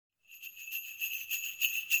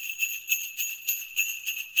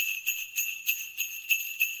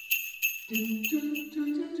You're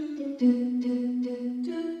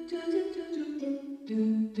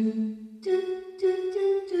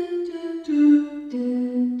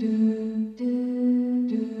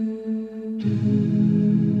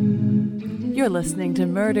listening to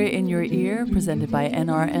Murder in Your Ear, presented by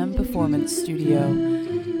NRM Performance Studio.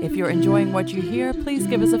 If you're enjoying what you hear, please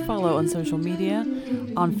give us a follow on social media,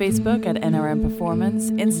 on Facebook at NRM Performance,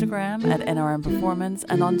 Instagram at NRM Performance,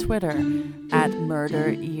 and on Twitter at Murder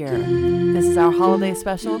Ear. This is our holiday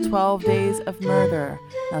special, 12 Days of Murder.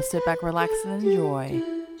 Now sit back, relax, and enjoy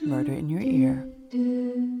Murder in Your Ear.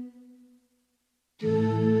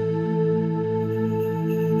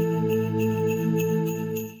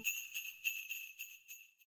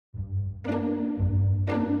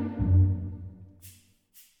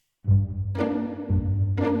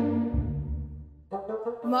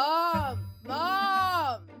 Mom!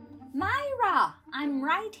 Myra, I'm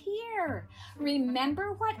right here.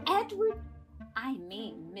 Remember what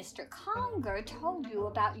Mr. Conger told you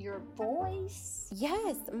about your voice?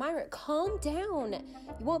 Yes, Myra, calm down.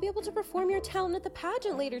 You won't be able to perform your talent at the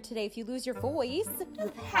pageant later today if you lose your voice.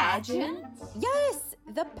 The pageant? Yes,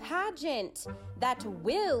 the pageant. That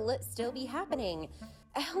will still be happening.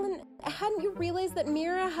 Helen, hadn't you realized that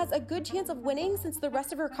Mira has a good chance of winning since the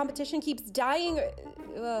rest of her competition keeps dying?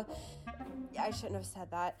 I shouldn't have said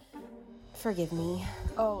that. Forgive me.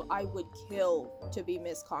 Oh, I would kill to be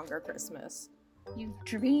Miss Conger Christmas. You've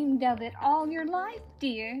dreamed of it all your life,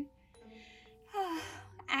 dear.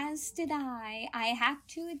 As did I have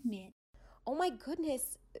to admit. Oh my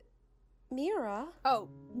goodness. Mira? Oh,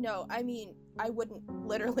 no, I mean, I wouldn't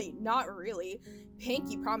literally, not really.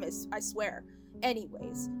 Pinky promise, I swear.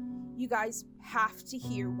 Anyways, you guys have to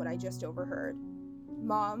hear what I just overheard.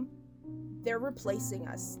 Mom, they're replacing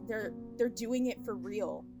us. They're doing it for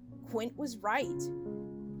real. Quint was right.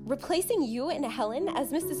 Replacing you and Helen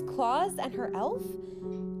as Mrs. Claus and her elf?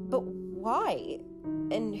 But why?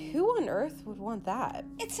 And who on earth would want that?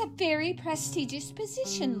 It's a very prestigious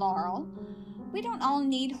position, Laurel. We don't all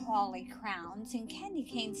need holly crowns and candy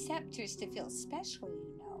cane scepters to feel special,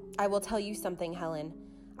 you know. I will tell you something, Helen.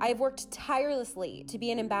 I have worked tirelessly to be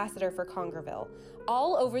an ambassador for Congerville,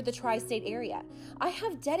 all over the tri-state area. I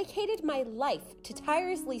have dedicated my life to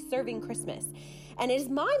tirelessly serving Christmas, and it is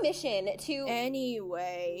my mission to...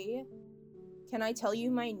 Anyway, can I tell you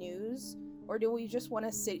my news? Or do we just want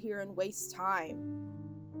to sit here and waste time?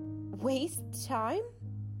 Waste time?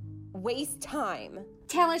 Waste time.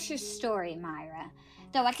 Tell us your story, Myra.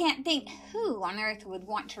 Though I can't think who on earth would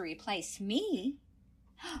want to replace me.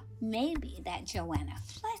 Maybe that Joanna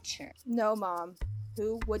Fletcher. No, Mom.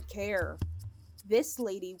 Who would care? This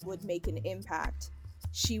lady would make an impact.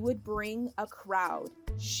 She would bring a crowd.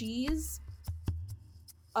 She's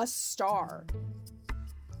a star.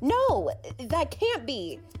 No, that can't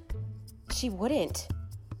be. She wouldn't.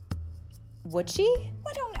 Would she?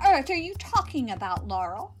 What on earth are you talking about,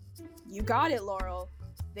 Laurel? You got it, Laurel.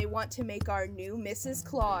 They want to make our new Mrs.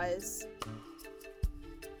 Claus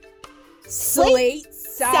Slate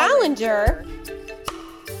Salinger.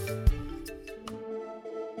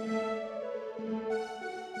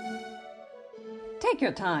 Take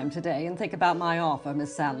your time today and think about my offer,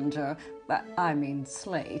 Miss Salinger. I mean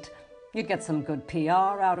Slate. You'd get some good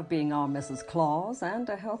PR out of being our Mrs. Claus and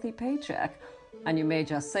a healthy paycheck. And you may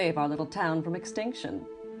just save our little town from extinction.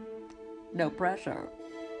 No pressure.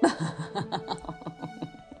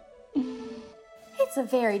 It's a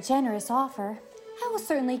very generous offer. I will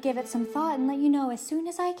certainly give it some thought and let you know as soon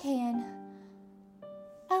as I can.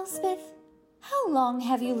 Elspeth, how long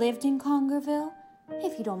have you lived in Congerville?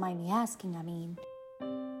 If you don't mind me asking, I mean.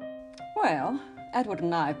 Well, Edward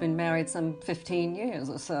and I have been married some 15 years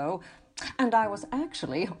or so. And I was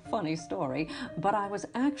actually, funny story, but I was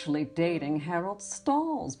actually dating Harold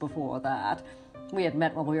Stalls before that. We had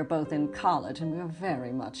met while we were both in college and we were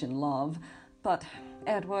very much in love. But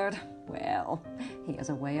Edward, well, he has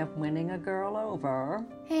a way of winning a girl over.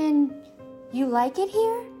 And you like it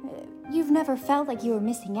here? You've never felt like you were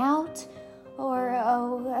missing out? Or,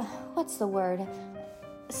 what's the word?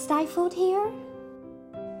 Stifled here?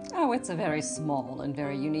 Oh, it's a very small and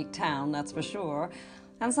very unique town, that's for sure.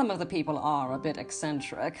 And some of the people are a bit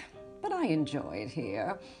eccentric. But I enjoy it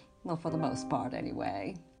here. Well, for the most part,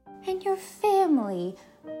 anyway. And your family?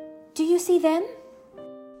 Do you see them?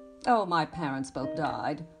 Oh, my parents both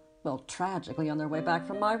died. Well, tragically on their way back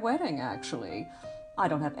from my wedding, actually. I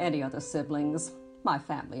don't have any other siblings. My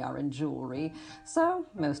family are in jewelry, so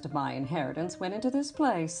most of my inheritance went into this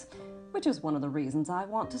place, which is one of the reasons I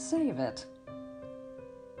want to save it.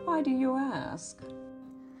 Why do you ask?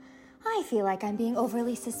 I feel like I'm being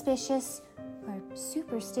overly suspicious, or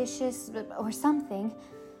superstitious, or something.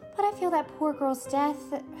 But I feel that poor girl's death,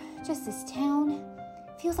 just this town,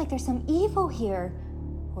 feels like there's some evil here.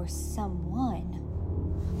 Or someone.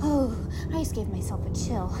 Oh, I just gave myself a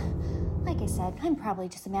chill. Like I said, I'm probably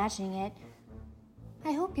just imagining it.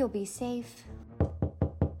 I hope you'll be safe.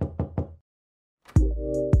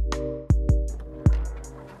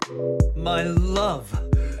 My love.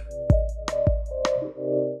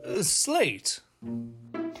 Slate.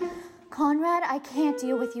 Conrad, I can't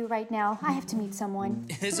deal with you right now. I have to meet someone.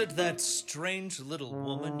 Is it that strange little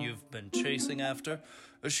woman you've been chasing after?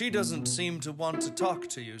 She doesn't seem to want to talk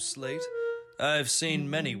to you, Slate. I've seen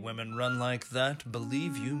many women run like that,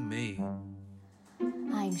 believe you me.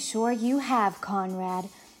 I'm sure you have, Conrad.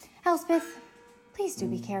 Elspeth, please do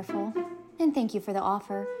be careful. And thank you for the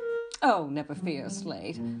offer. Oh, never fear,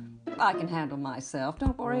 Slate. I can handle myself.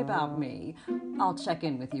 Don't worry about me. I'll check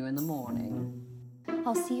in with you in the morning.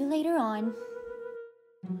 I'll see you later on.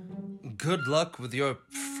 Good luck with your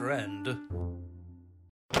friend.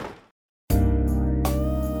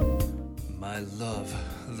 My love,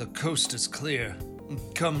 the coast is clear.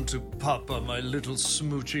 Come to Papa, my little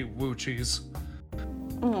smoochy woochies.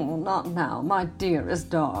 Oh, not now, my dearest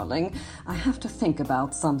darling. I have to think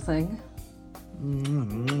about something.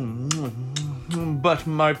 But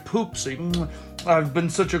my poopsie, I've been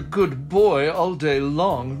such a good boy all day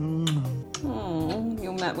long.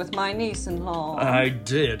 You met with my niece-in-law. I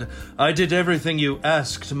did. I did everything you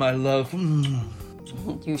asked, my love.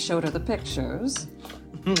 You showed her the pictures.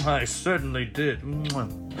 I certainly did.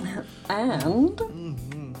 And?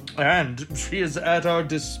 And she is at our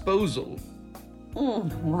disposal.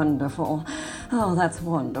 Wonderful. Oh, that's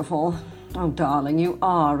wonderful. Oh, darling, you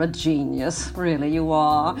are a genius. Really, you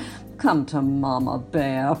are. Come to Mama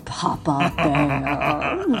Bear, Papa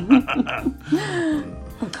Bear.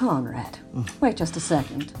 Conrad, wait just a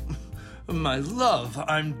second. My love,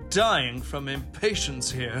 I'm dying from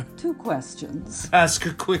impatience here. 2 questions.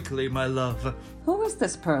 Ask quickly, my love. Who is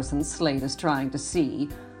this person Slate is trying to see?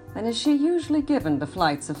 And is she usually given to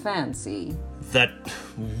flights of fancy? That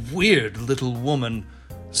weird little woman.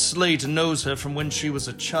 Slate knows her from when she was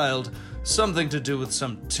a child. Something to do with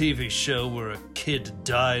some TV show where a kid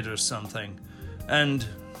died or something. And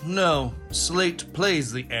no, Slate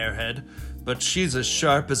plays the airhead, but she's as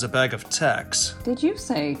sharp as a bag of tacks. Did you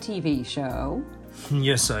say TV show?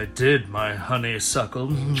 Yes, I did, my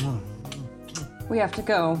honeysuckle. We have to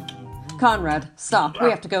go. Conrad, stop. We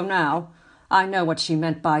have to go now. I know what she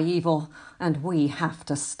meant by evil, and we have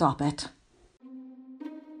to stop it.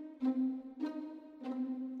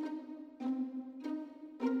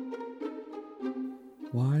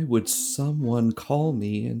 Why would someone call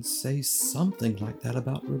me and say something like that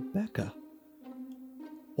about Rebecca?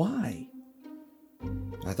 Why?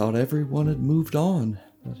 I thought everyone had moved on,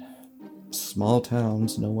 but small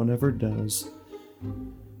towns, no one ever does.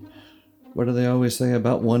 What do they always say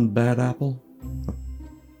about one bad apple?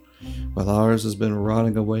 Well, ours has been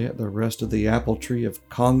rotting away at the rest of the apple tree of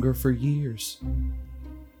Conger for years.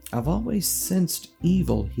 I've always sensed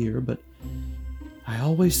evil here, but I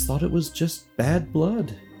always thought it was just bad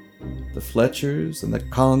blood. The Fletchers and the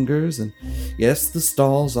Congers, and yes, the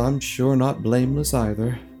Stalls, I'm sure not blameless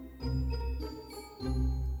either.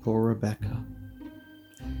 Poor Rebecca.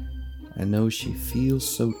 I know she feels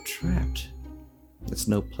so trapped. It's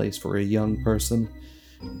no place for a young person.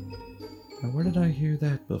 Now, where did I hear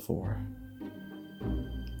that before?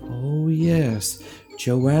 Oh, yes,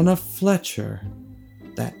 Joanna Fletcher.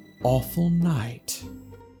 That awful night.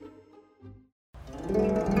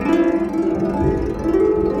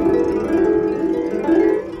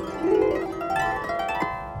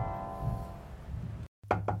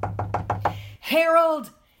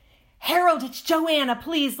 Harold! Harold, it's Joanna.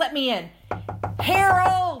 Please, let me in.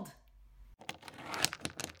 Harold!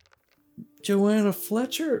 Joanna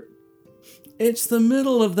Fletcher? It's the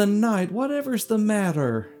middle of the night. Whatever's the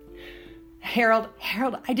matter? Harold,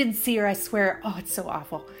 I didn't see her, I swear. Oh, it's so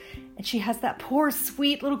awful. And she has that poor,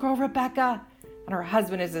 sweet little girl, Rebecca. And her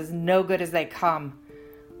husband is as no good as they come.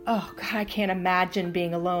 Oh, God, I can't imagine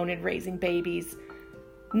being alone and raising babies.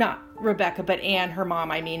 Not Rebecca, but Anne, her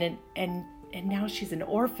mom, I mean. And now she's an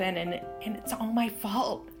orphan, and it's all my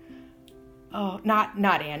fault. Oh, not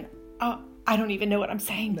Anne. Oh, I don't even know what I'm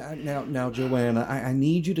saying. Now, Joanna, I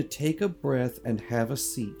need you to take a breath and have a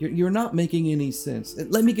seat. You're not making any sense.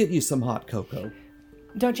 Let me get you some hot cocoa.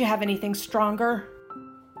 Don't you have anything stronger?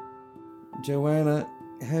 Joanna,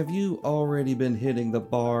 have you already been hitting the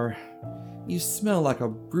bar? You smell like a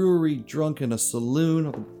brewery drunk in a saloon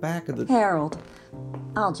on the back of the... Harold,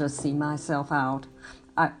 I'll just see myself out.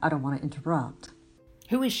 I don't want to interrupt.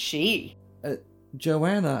 Who is she?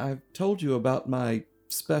 Joanna, I've told you about my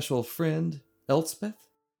special friend, Elspeth?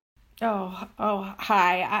 Oh,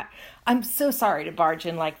 hi. I'm so sorry to barge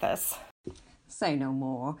in like this. Say no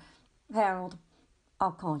more. Harold,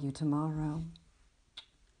 I'll call you tomorrow.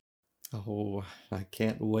 Oh, I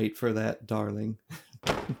can't wait for that, darling.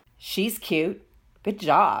 She's cute. Good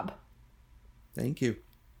job. Thank you.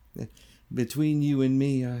 Between you and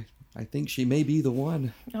me, I think she may be the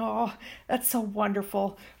one. Oh, that's so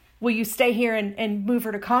wonderful. Will you stay here and move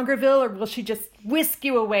her to Congerville, or will she just whisk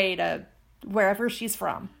you away to wherever she's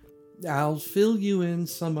from? I'll fill you in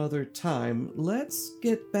some other time. Let's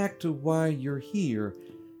get back to why you're here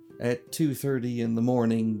at 2:30 in the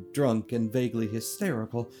morning, drunk and vaguely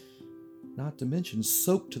hysterical. Not to mention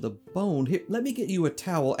soaked to the bone. Here, let me get you a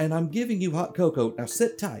towel, and I'm giving you hot cocoa. Now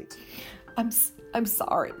sit tight. I'm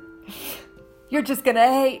sorry. You're just gonna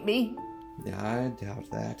hate me. I doubt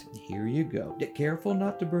that. Here you go. Get careful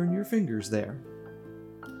not to burn your fingers there.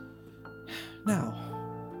 Now,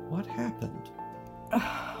 what happened?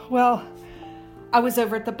 Well, I was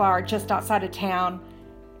over at the bar just outside of town.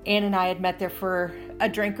 Ann and I had met there for a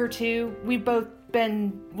drink or two. We'd both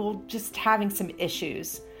been, just having some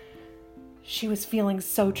issues. She was feeling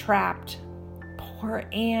so trapped. Poor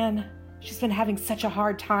Ann. She's been having such a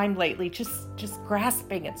hard time lately, just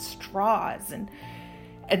grasping at straws.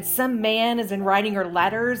 And some man has been writing her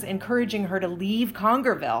letters, encouraging her to leave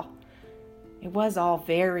Congerville. It was all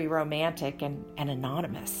very romantic and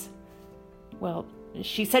anonymous. Well,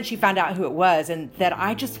 she said she found out who it was and that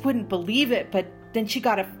I just wouldn't believe it, but then she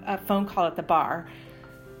got a phone call at the bar.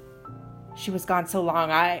 She was gone so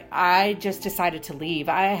long, I just decided to leave.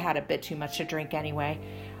 I had a bit too much to drink anyway.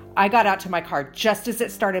 I got out to my car just as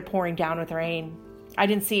it started pouring down with rain. I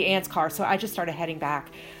didn't see Ann's car, so I just started heading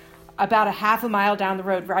back. About a half a mile down the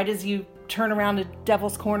road, right as you turn around to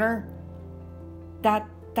Devil's Corner,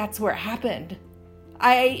 that's where it happened.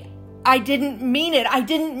 I didn't mean it. I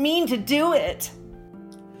didn't mean to do it.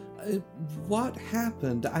 What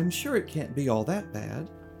happened? I'm sure it can't be all that bad.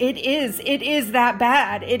 It is that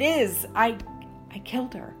bad. It is. I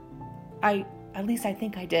killed her. At least I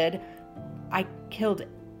think I did. I killed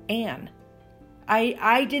Ann.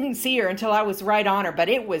 I didn't see her until I was right on her, but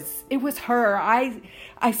it was her. I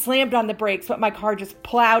slammed on the brakes, but my car just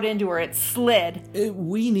plowed into her. It slid.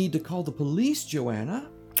 We need to call the police, Joanna.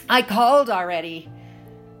 I called already.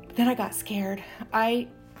 But then I got scared. I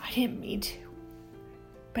didn't mean to.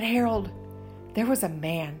 But Harold, there was a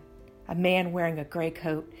man wearing a gray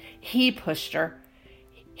coat. He pushed her.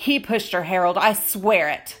 He pushed her, Harold. I swear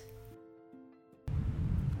it.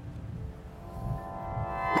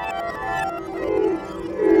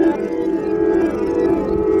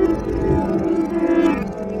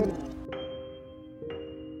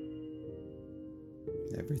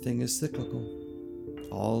 Everything is cyclical.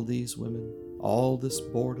 All these women, all this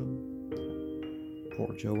boredom.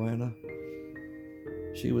 Poor Joanna.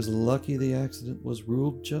 She was lucky the accident was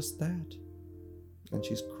ruled just that. And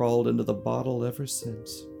she's crawled into the bottle ever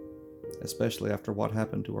since. Especially after what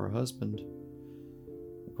happened to her husband.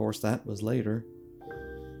 Of course, that was later.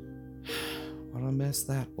 What a mess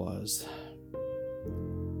that was.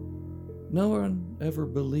 No one ever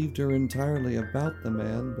believed her entirely about the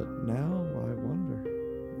man, but now I wonder.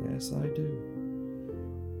 Yes, I do.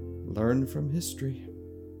 Learn from history.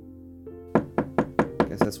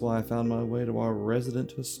 Guess that's why I found my way to our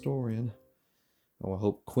resident historian. Oh, I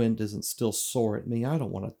hope Quint isn't still sore at me. I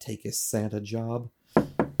don't want to take his Santa job.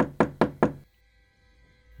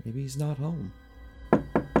 Maybe he's not home.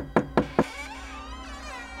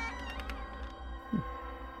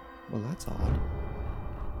 Well, that's odd.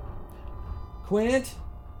 Quint?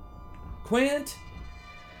 Quint?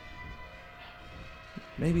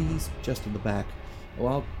 Maybe he's just in the back. Oh,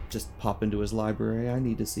 I'll just pop into his library. I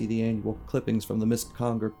need to see the annual clippings from the Miss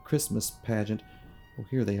Conger Christmas pageant. Oh,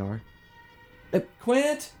 here they are.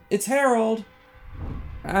 Quint, it's Harold.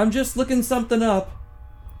 I'm just looking something up.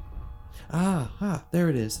 There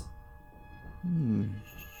it is.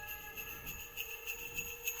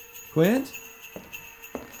 Quint?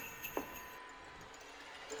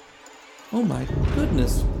 Oh my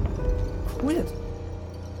goodness. Quint.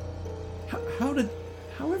 However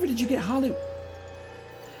did you get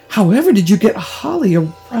Holly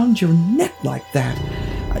around your neck like that?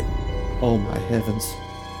 Oh my heavens.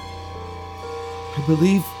 I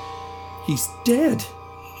believe he's dead.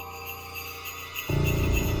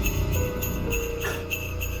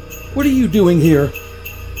 What are you doing here?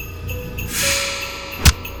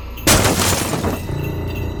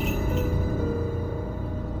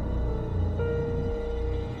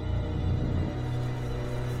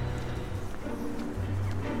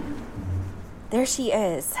 There she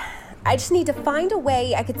is. I just need to find a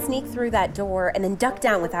way I could sneak through that door and then duck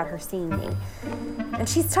down without her seeing me. And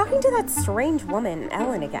she's talking to that strange woman,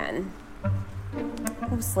 Ellen, again.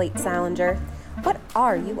 Oh, Slate Salinger, what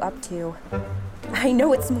are you up to? I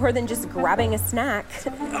know it's more than just grabbing a snack.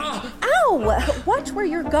 Ow! Watch where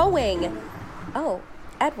you're going. Oh,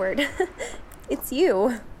 Edward, it's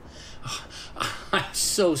you. I'm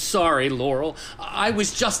so sorry, Laurel. I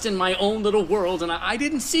was just in my own little world and I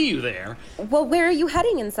didn't see you there. Well, where are you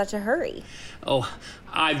heading in such a hurry? Oh,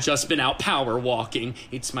 I've just been out power walking.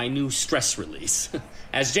 It's my new stress release.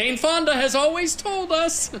 As Jane Fonda has always told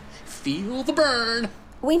us, feel the burn.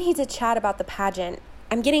 We need to chat about the pageant.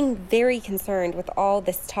 I'm getting very concerned with all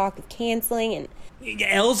this talk of canceling and...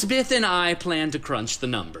 Elsbeth and I plan to crunch the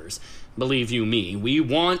numbers. Believe you me, we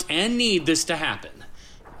want and need this to happen.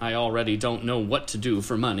 I already don't know what to do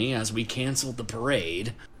for money as we canceled the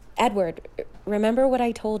parade. Edward, remember what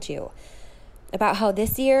I told you about how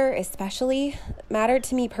this year especially mattered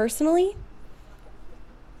to me personally?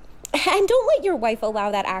 And don't let your wife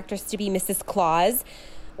allow that actress to be Mrs. Claus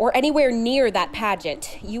or anywhere near that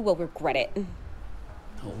pageant. You will regret it.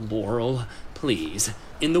 Oh, Laurel, please.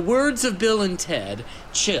 In the words of Bill and Ted,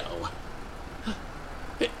 chill.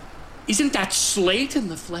 Isn't that Slate in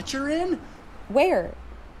the Fletcher Inn? Where?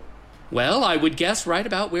 Well, I would guess right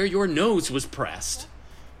about where your nose was pressed.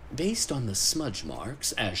 Based on the smudge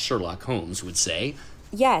marks, as Sherlock Holmes would say.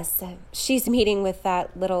 Yes, she's meeting with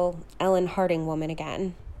that little Ellen Harding woman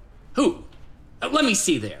again. Who? Let me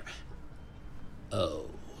see there. Oh,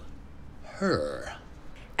 her.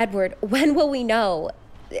 Edward, when will we know?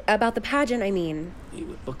 About the pageant, I mean.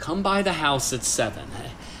 Well, come by the house at 7.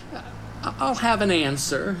 I'll have an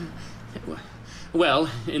answer. Well,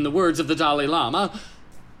 in the words of the Dalai Lama,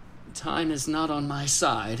 time is not on my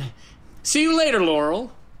side. See you later,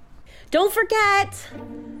 Laurel. Don't forget!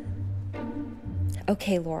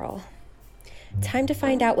 Okay, Laurel. Time to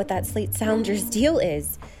find out what that Slate Salinger's deal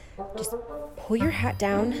is. Just pull your hat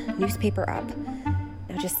down, newspaper up.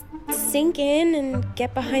 Now just sink in and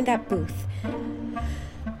get behind that booth.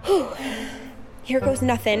 Whew. Here goes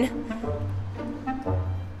nothing.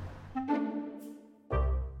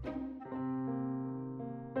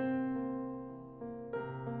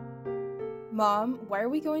 Mom, why are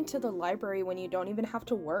we going to the library when you don't even have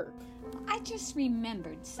to work? I just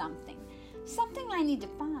remembered something. Something I need to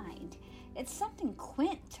find. It's something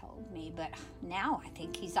Quint told me, but now I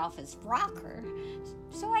think he's off his rocker,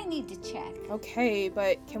 so I need to check. Okay,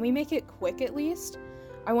 but can we make it quick at least?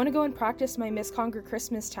 I want to go and practice my Miss Conger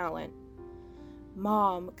Christmas talent.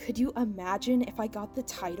 Mom, could you imagine if I got the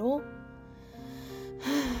title?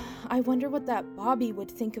 I wonder what that Bobby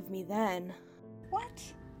would think of me then. What?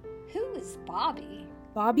 Who is Bobby?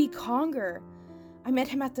 Bobby Conger. I met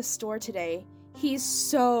him at the store today. He's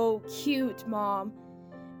so cute, Mom.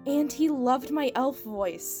 And he loved my elf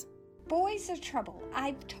voice. Boys are trouble.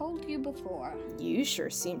 I've told you before. You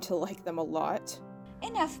sure seem to like them a lot.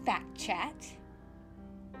 Enough back chat.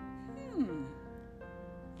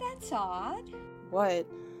 That's odd. What?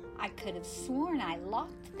 I could have sworn I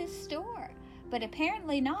locked this door, but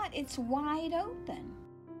apparently not. It's wide open.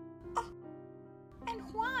 Oh, and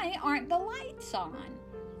why aren't the lights on?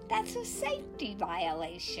 That's a safety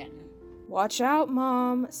violation. Watch out,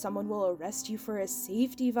 Mom. Someone will arrest you for a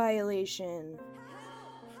safety violation.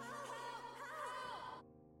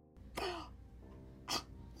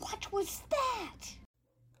 What was that?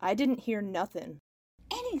 I didn't hear nothing.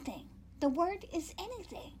 Anything. The word is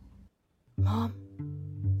anything. Mom,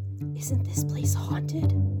 isn't this place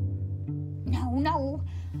haunted? No.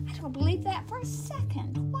 I don't believe that for a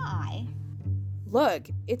second. Why? Look,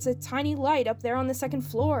 it's a tiny light up there on the second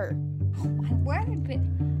floor. Oh, my word, but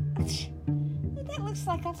that looks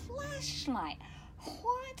like a flashlight.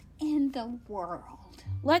 What in the world?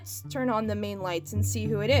 Let's turn on the main lights and see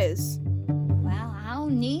who it is. Well, I'll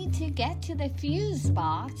need to get to the fuse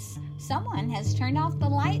box. Someone has turned off the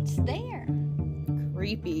lights there.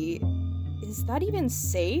 Creepy. Is that even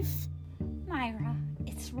safe? Myra,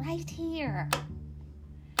 it's right here.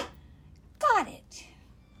 Got it.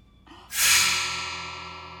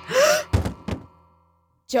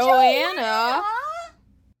 Joanna!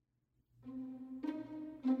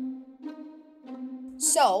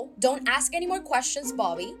 So, don't ask any more questions,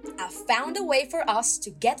 Bobby. I've found a way for us to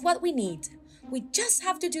get what we need. We just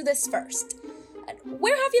have to do this first.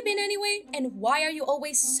 Where have you been anyway? And why are you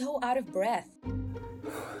always so out of breath?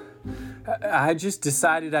 I just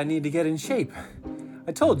decided I need to get in shape.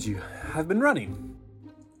 I told you, I've been running.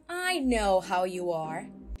 I know how you are.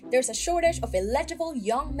 There's a shortage of eligible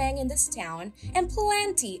young men in this town and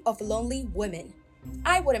plenty of lonely women.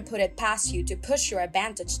 I wouldn't put it past you to push your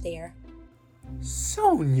advantage there.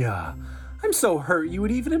 Sonia, I'm so hurt you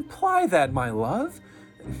would even imply that, my love.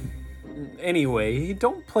 Anyway,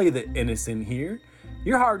 don't play the innocent here.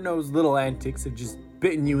 Your hard-nosed little antics have just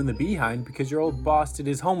bitten you in the behind because your old boss did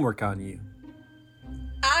his homework on you.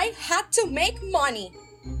 I had to make money.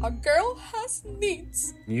 A girl has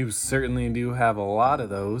needs. You certainly do have a lot of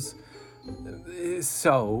those.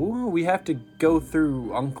 So, we have to go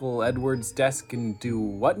through Uncle Edward's desk and do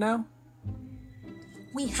what now?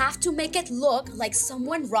 We have to make it look like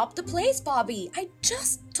someone robbed the place, Bobby. I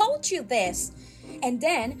just told you this. And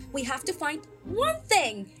then we have to find one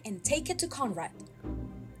thing and take it to Conrad.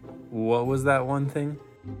 What was that one thing?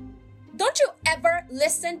 Don't you ever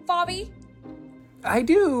listen, Bobby? I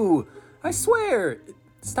do. I swear.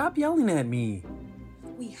 Stop yelling at me.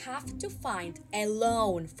 We have to find a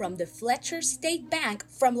loan from the Fletcher State Bank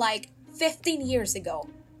from like 15 years ago.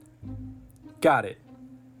 Got it.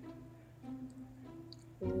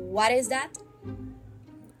 What is that?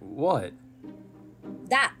 What?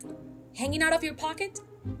 That. Hanging out of your pocket?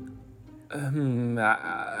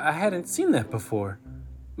 I hadn't seen that before.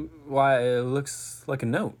 Why, it looks like a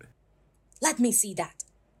note. Let me see that.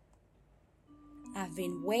 I've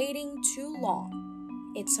been waiting too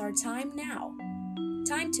long. It's our time now.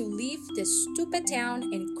 Time to leave this stupid town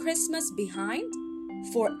and Christmas behind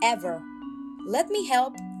forever. Let me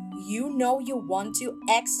help. You know you want to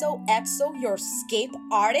XOXO your escape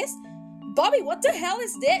artist? Bobby, what the hell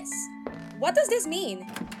is this? What does this mean?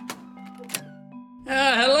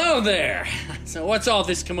 Hello there. So what's all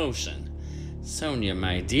this commotion? Sonia,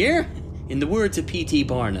 my dear, in the words of P.T.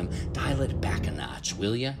 Barnum, dial it back a notch,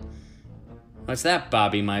 will ya? What's that,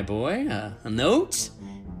 Bobby, my boy? A note?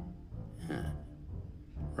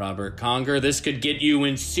 Robert Conger, this could get you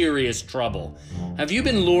in serious trouble. Have you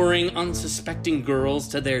been luring unsuspecting girls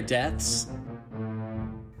to their deaths?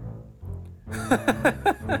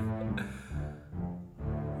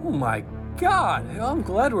 Oh my God,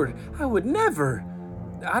 Uncle Edward, I would never.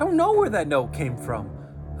 I don't know where that note came from.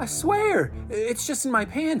 I swear, it's just in my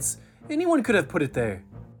pants. Anyone could have put it there.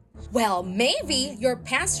 Well, maybe your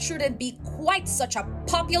pants shouldn't be quite such a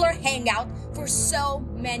popular hangout for so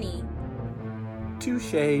many.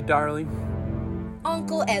 Touché, darling.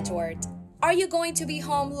 Uncle Edward, are you going to be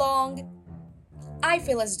home long? I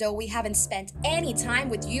feel as though we haven't spent any time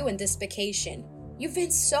with you in this vacation. You've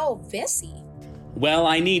been so busy. Well,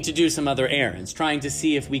 I need to do some other errands, trying to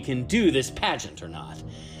see if we can do this pageant or not.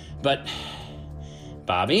 But,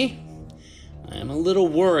 Bobby, I am a little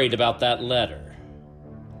worried about that letter.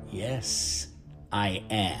 Yes, I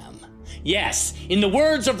am. Yes, in the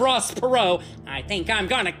words of Ross Perot, I think I'm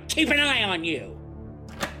gonna keep an eye on you.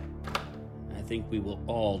 I think we will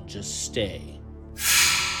all just stay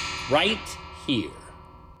right here.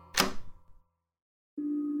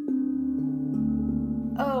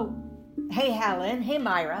 Oh, hey Helen, hey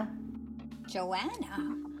Myra.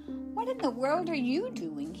 Joanna, what in the world are you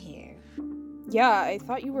doing here? Yeah, I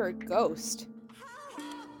thought you were a ghost.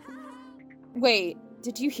 Wait,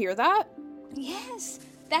 did you hear that? Yes,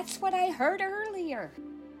 that's what I heard earlier.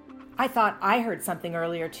 I thought I heard something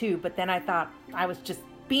earlier too, but then I thought I was just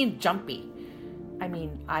being jumpy. I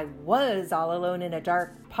mean, I was all alone in a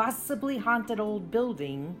dark, possibly haunted old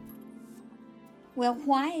building. Well,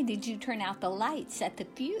 why did you turn out the lights at the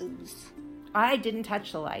fuse? I didn't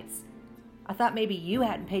touch the lights. I thought maybe you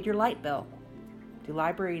hadn't paid your light bill. Do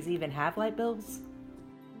libraries even have light bills?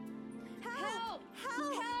 Help!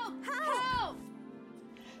 Help! Help!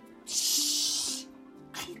 Shh!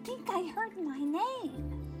 I think I heard my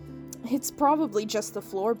name. It's probably just the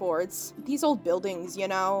floorboards. These old buildings, you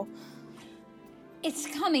know. It's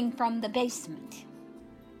coming from the basement.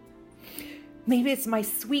 Maybe it's my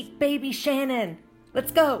sweet baby Shannon.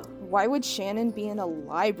 Let's go. Why would Shannon be in a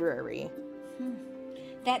library?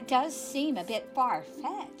 That does seem a bit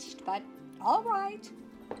far-fetched, but all right.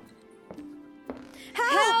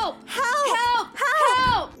 Help! Help! Help!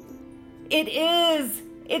 Help! It is!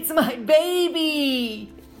 It's my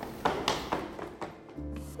baby!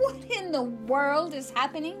 What in the world is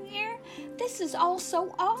happening here? This is all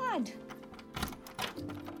so odd.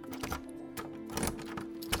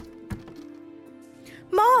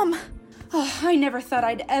 Mom! Oh, I never thought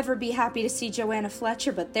I'd ever be happy to see Joanna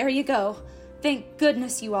Fletcher, but there you go. Thank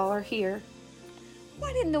goodness you all are here.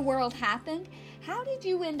 What in the world happened? How did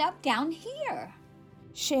you end up down here?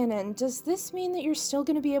 Shannon, does this mean that you're still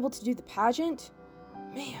going to be able to do the pageant?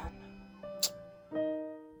 Man.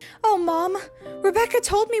 Oh, Mom, Rebecca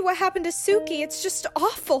told me what happened to Suki. It's just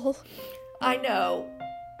awful. I know.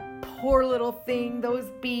 Poor little thing, those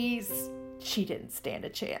bees. She didn't stand a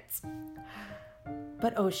chance.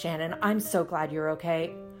 But oh, Shannon, I'm so glad you're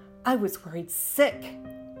okay. I was worried sick.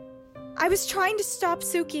 I was trying to stop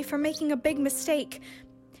Suki from making a big mistake.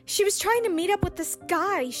 She was trying to meet up with this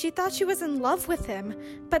guy. She thought she was in love with him,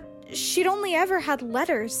 but she'd only ever had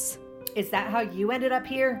letters. Is that how you ended up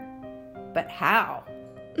here? But how?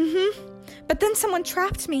 Mm-hmm. But then someone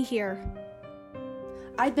trapped me here.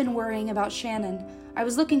 I'd been worrying about Shannon. I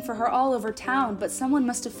was looking for her all over town, but someone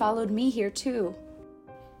must have followed me here too.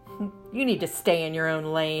 You need to stay in your own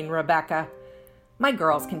lane, Rebecca. My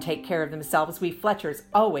girls can take care of themselves. We Fletchers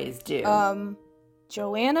always do.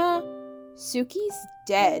 Joanna, Suki's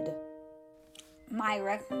dead.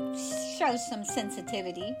 Myra, show some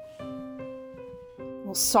sensitivity.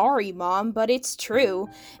 Well, sorry, Mom, but it's true.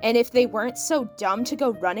 And if they weren't so dumb to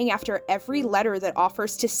go running after every letter that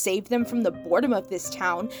offers to save them from the boredom of this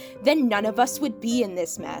town, then none of us would be in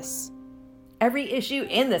this mess. Every issue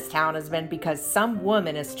in this town has been because some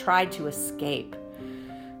woman has tried to escape.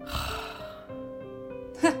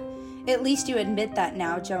 At least you admit that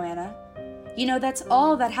now, Joanna. You know, that's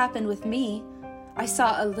all that happened with me. I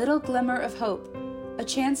saw a little glimmer of hope, a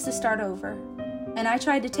chance to start over. And I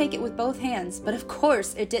tried to take it with both hands, but of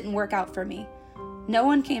course it didn't work out for me. No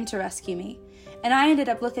one came to rescue me, and I ended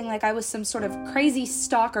up looking like I was some sort of crazy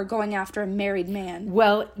stalker going after a married man.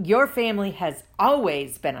 Well, your family has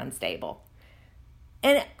always been unstable.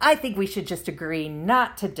 And I think we should just agree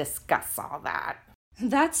not to discuss all that.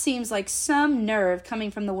 That seems like some nerve coming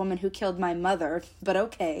from the woman who killed my mother, but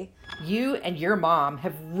okay. You and your mom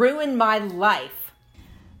have ruined my life.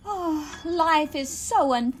 Oh, life is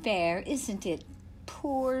so unfair, isn't it?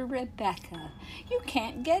 Poor Rebecca. You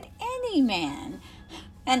can't get any man.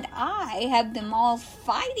 And I have them all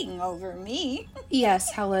fighting over me.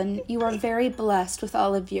 Yes, Helen, you are very blessed with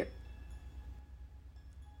all of your...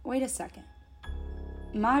 Wait a second.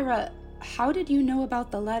 Myra, how did you know about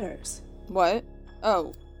the letters? What?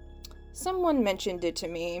 Oh, someone mentioned it to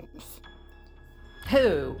me.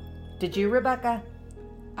 Who? Did you, Rebecca?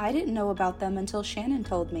 I didn't know about them until Shannon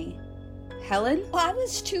told me. Helen? Well, I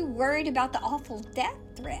was too worried about the awful death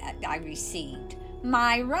threat I received.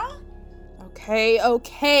 Myra?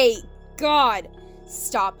 Okay. God,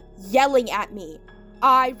 stop yelling at me.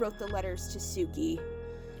 I wrote the letters to Suki.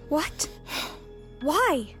 What?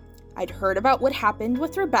 Why? I'd heard about what happened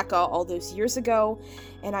with Rebecca all those years ago,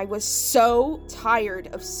 and I was so tired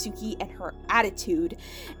of Suki and her attitude,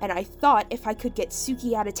 and I thought if I could get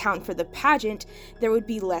Suki out of town for the pageant, there would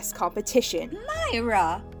be less competition.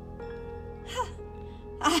 Myra!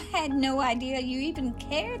 I had no idea you even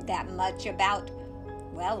cared that much about,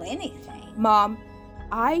 well, anything. Mom,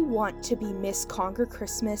 I want to be Miss Conger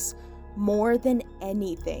Christmas more than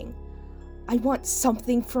anything. I want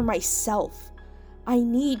something for myself. I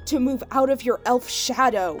need to move out of your elf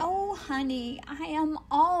shadow. Oh, honey, I am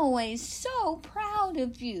always so proud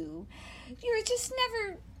of you. You're just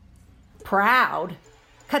never... Proud?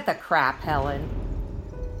 Cut the crap, Helen.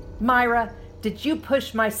 Myra, did you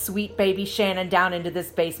push my sweet baby Shannon down into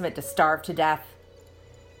this basement to starve to death?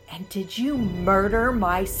 And did you murder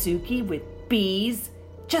my Suki with bees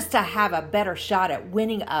just to have a better shot at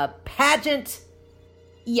winning a pageant?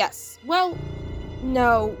 Yes. Well,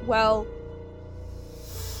 no. Well...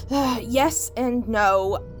 yes and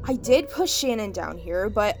no. I did push Shannon down here,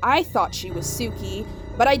 but I thought she was Suki.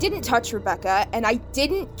 But I didn't touch Rebecca, and I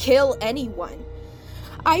didn't kill anyone.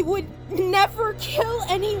 I would never kill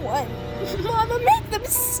anyone. Mama, make them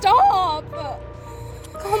stop.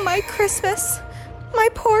 Oh, my Christmas. My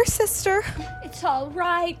poor sister. It's all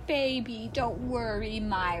right, baby. Don't worry,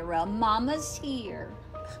 Myra. Mama's here.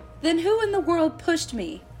 Then who in the world pushed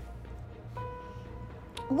me?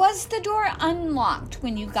 Was the door unlocked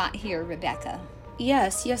when you got here, Rebecca?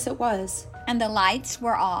 Yes, it was. And the lights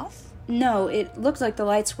were off? No, it looked like the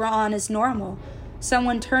lights were on as normal.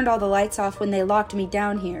 Someone turned all the lights off when they locked me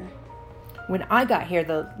down here. When I got here,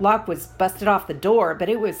 the lock was busted off the door, but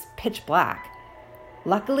it was pitch black.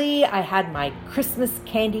 Luckily, I had my Christmas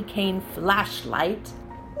candy cane flashlight.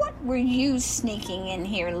 What were you sneaking in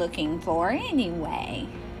here looking for anyway?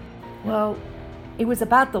 Well, it was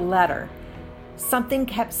about the letter. Something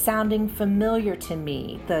kept sounding familiar to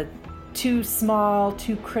me. The too small,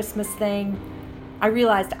 too Christmas thing. I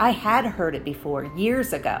realized I had heard it before,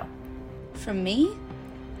 years ago. From me?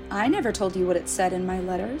 I never told you what it said in my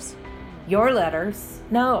letters. Your letters?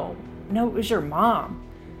 No, it was your mom.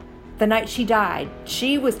 The night she died,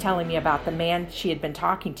 she was telling me about the man she had been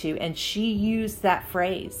talking to, and she used that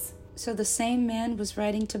phrase. So the same man was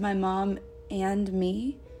writing to my mom and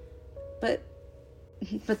me?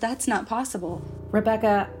 But that's not possible.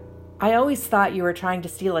 Rebecca, I always thought you were trying to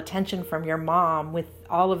steal attention from your mom with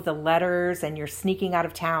all of the letters and your sneaking out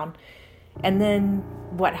of town. And then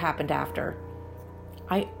what happened after?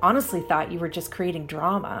 I honestly thought you were just creating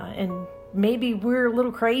drama, and maybe we're a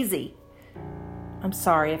little crazy. I'm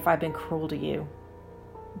sorry if I've been cruel to you.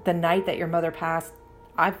 The night that your mother passed,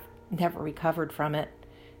 I've never recovered from it.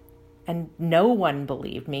 And no one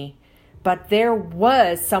believed me. But there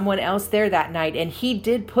was someone else there that night, and he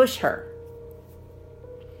did push her.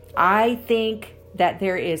 I think that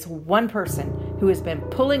there is one person who has been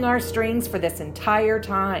pulling our strings for this entire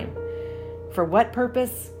time. For what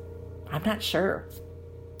purpose? I'm not sure.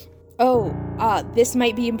 Oh, this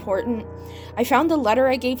might be important. I found the letter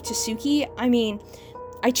I gave to Suki. I mean,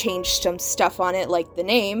 I changed some stuff on it, like the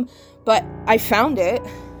name, but I found it.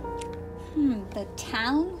 The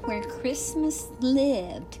town where Christmas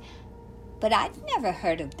lived. But I've never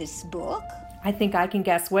heard of this book. I think I can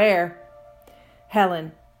guess where.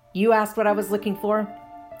 Helen, you asked what I was looking for?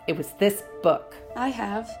 It was this book. I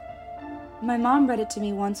have. My mom read it to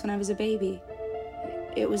me once when I was a baby.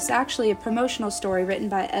 It was actually a promotional story written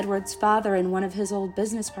by Edward's father and one of his old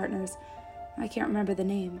business partners. I can't remember the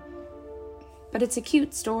name. But it's a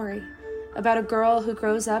cute story about a girl who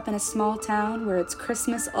grows up in a small town where it's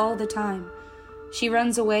Christmas all the time. She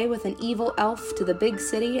runs away with an evil elf to the big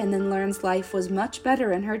city and then learns life was much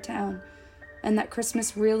better in her town and that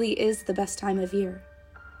Christmas really is the best time of year.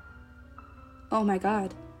 Oh my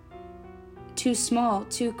God. Too small,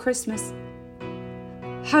 too Christmas.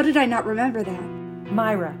 How did I not remember that?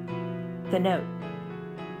 Myra, the note.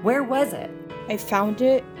 Where was it? I found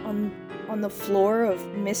it on the floor of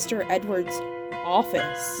Mr. Edwards'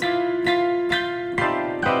 office.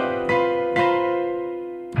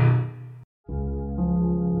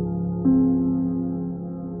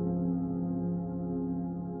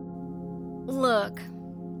 Look,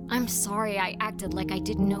 I'm sorry I acted like I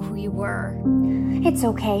didn't know who you were. It's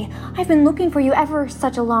okay. I've been looking for you ever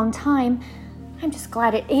such a long time. I'm just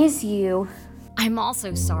glad it is you. I'm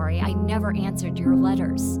also sorry I never answered your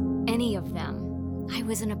letters. Any of them. I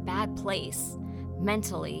was in a bad place.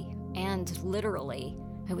 Mentally and literally.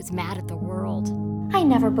 I was mad at the world. I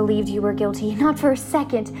never believed you were guilty, not for a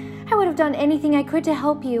second. I would have done anything I could to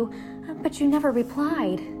help you, but you never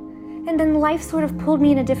replied. And then life sort of pulled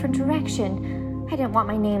me in a different direction. I didn't want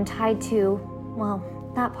my name tied to, well,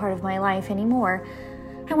 that part of my life anymore.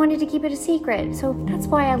 I wanted to keep it a secret, so that's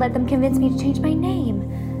why I let them convince me to change my name.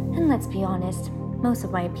 And let's be honest, most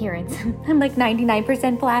of my appearance, I'm like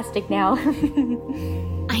 99% plastic now.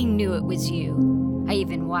 I knew it was you. I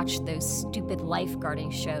even watched those stupid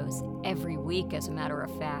lifeguarding shows every week, as a matter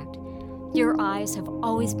of fact. Your eyes have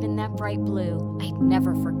always been that bright blue. I'd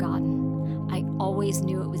never forgotten. I always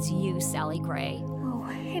knew it was you, Sally Gray. Oh,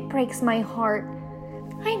 it breaks my heart.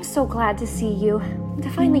 I am so glad to see you, to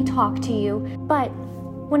finally talk to you. But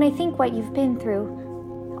when I think what you've been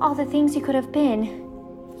through, all the things you could have been,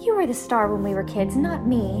 you were the star when we were kids, not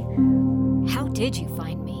me. How did you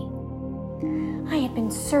find me? I had been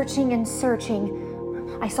searching and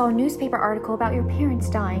searching. I saw a newspaper article about your parents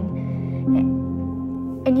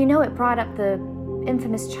dying. And you know it brought up the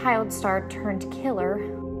infamous child star turned killer.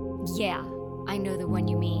 Yeah, I know the one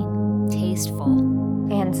you mean. Tasteful.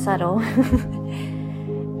 And subtle.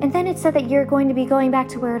 And then it said that you're going to be going back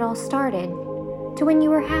to where it all started. To when you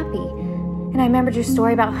were happy. And I remembered your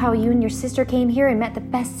story about how you and your sister came here and met the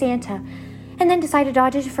best Santa, and then decided to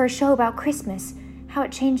audition for a show about Christmas, how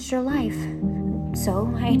it changed your life.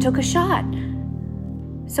 So I took a shot.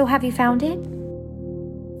 So have you found it?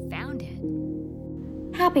 Found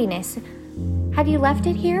it? Happiness. Have you left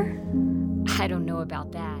it here? I don't know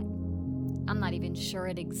about that. I'm not even sure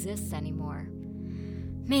it exists anymore.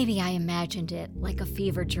 Maybe I imagined it like a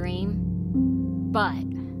fever dream. But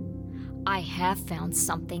I have found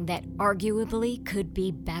something that arguably could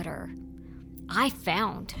be better. I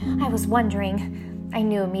was wondering. I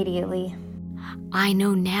knew immediately. I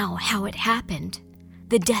know now how it happened.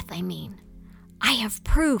 The death, I mean. I have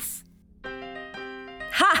proof.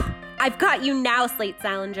 Ha! I've got you now, Slate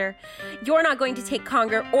Salinger. You're not going to take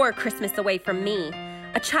Conger or Christmas away from me.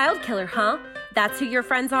 A child killer, huh? That's who your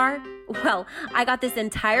friends are? Well, I got this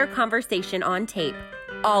entire conversation on tape.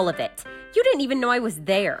 All of it. You didn't even know I was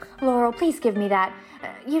there. Laurel, please give me that.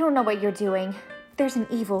 You don't know what you're doing. There's an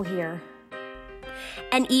evil here.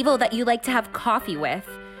 An evil that you like to have coffee with.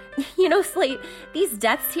 You know, Slate, these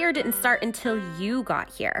deaths here didn't start until you got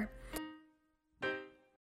here.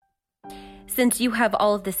 Since you have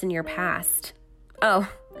all of this in your past. Oh,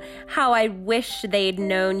 how I wish they'd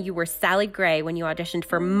known you were Sally Gray when you auditioned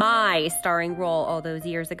for my starring role all those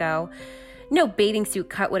years ago. No bathing suit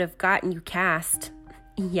cut would have gotten you cast.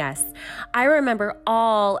 Yes, I remember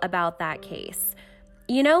all about that case.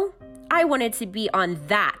 You know, I wanted to be on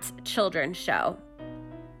that children's show.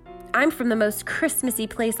 I'm from the most Christmassy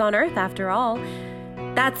place on earth, after all.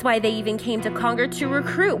 That's why they even came to Conger to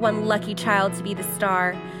recruit one lucky child to be the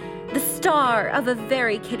star of a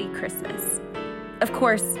very kiddie Christmas. Of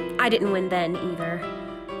course, I didn't win then either.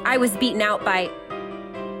 I was beaten out by...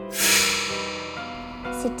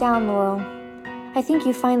 Sit down, Laurel. I think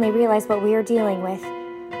you finally realize what we are dealing with.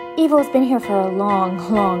 Evil's been here for a long,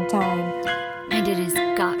 long time. And it has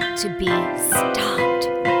got to be stopped.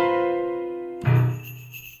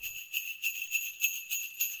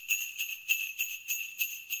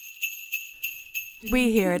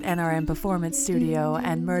 We here at NRM Performance Studio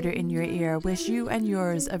and Murder in Your Ear wish you and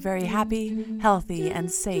yours a very happy, healthy, and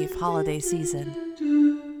safe holiday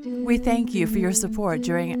season. We thank you for your support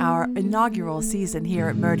during our inaugural season here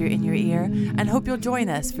at Murder in Your Ear and hope you'll join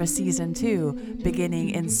us for Season 2 beginning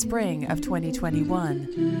in spring of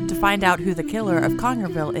 2021. To find out who the killer of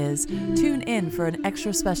Congerville is, tune in for an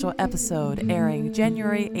extra special episode airing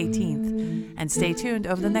January 18th. And stay tuned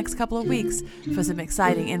over the next couple of weeks for some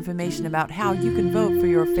exciting information about how you can vote for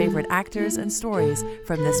your favorite actors and stories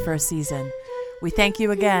from this first season. We thank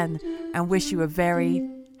you again and wish you a very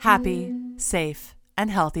happy, safe, and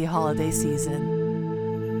healthy holiday season.